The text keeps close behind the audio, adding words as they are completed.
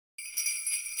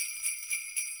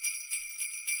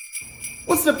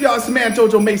What's up, y'all? It's the man,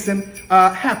 Jojo Mason.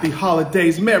 Happy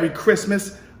holidays. Merry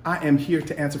Christmas. I am here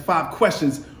to answer 5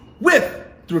 questions with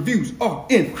the reviews are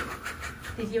in.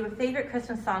 Did you have a favorite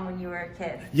Christmas song when you were a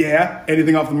kid? Yeah,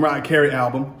 anything off the Mariah Carey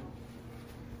album.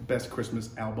 Best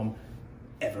Christmas album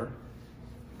ever.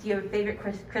 Do you have a favorite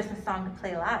Christmas song to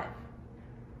play live?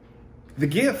 The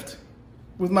Gift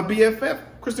with my BFF,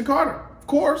 Kristin Carter, of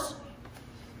course.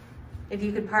 If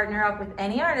you could partner up with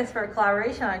any artist for a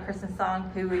collaboration on a Christmas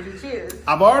song, who would you choose?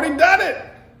 I've already done it.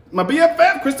 My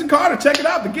BFF, Kristin Carter. Check it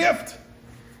out, The Gift.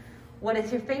 What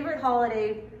is your favorite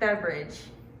holiday beverage?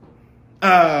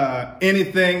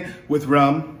 Anything with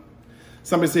rum.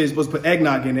 Somebody said you're supposed to put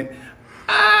eggnog in it.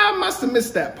 I must have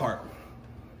missed that part.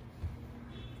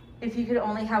 If you could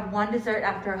only have one dessert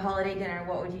after a holiday dinner,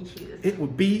 what would you choose? It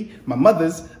would be my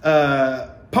mother's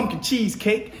pumpkin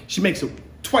cheesecake. She makes it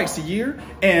twice a year,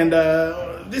 and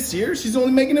this year she's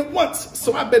only making it once.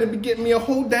 So I better be getting me a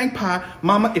whole dang pie.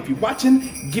 Mama, if you're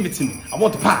watching, give it to me. I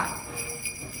want the pie.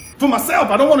 For myself,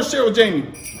 I don't want to share with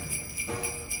Jamie.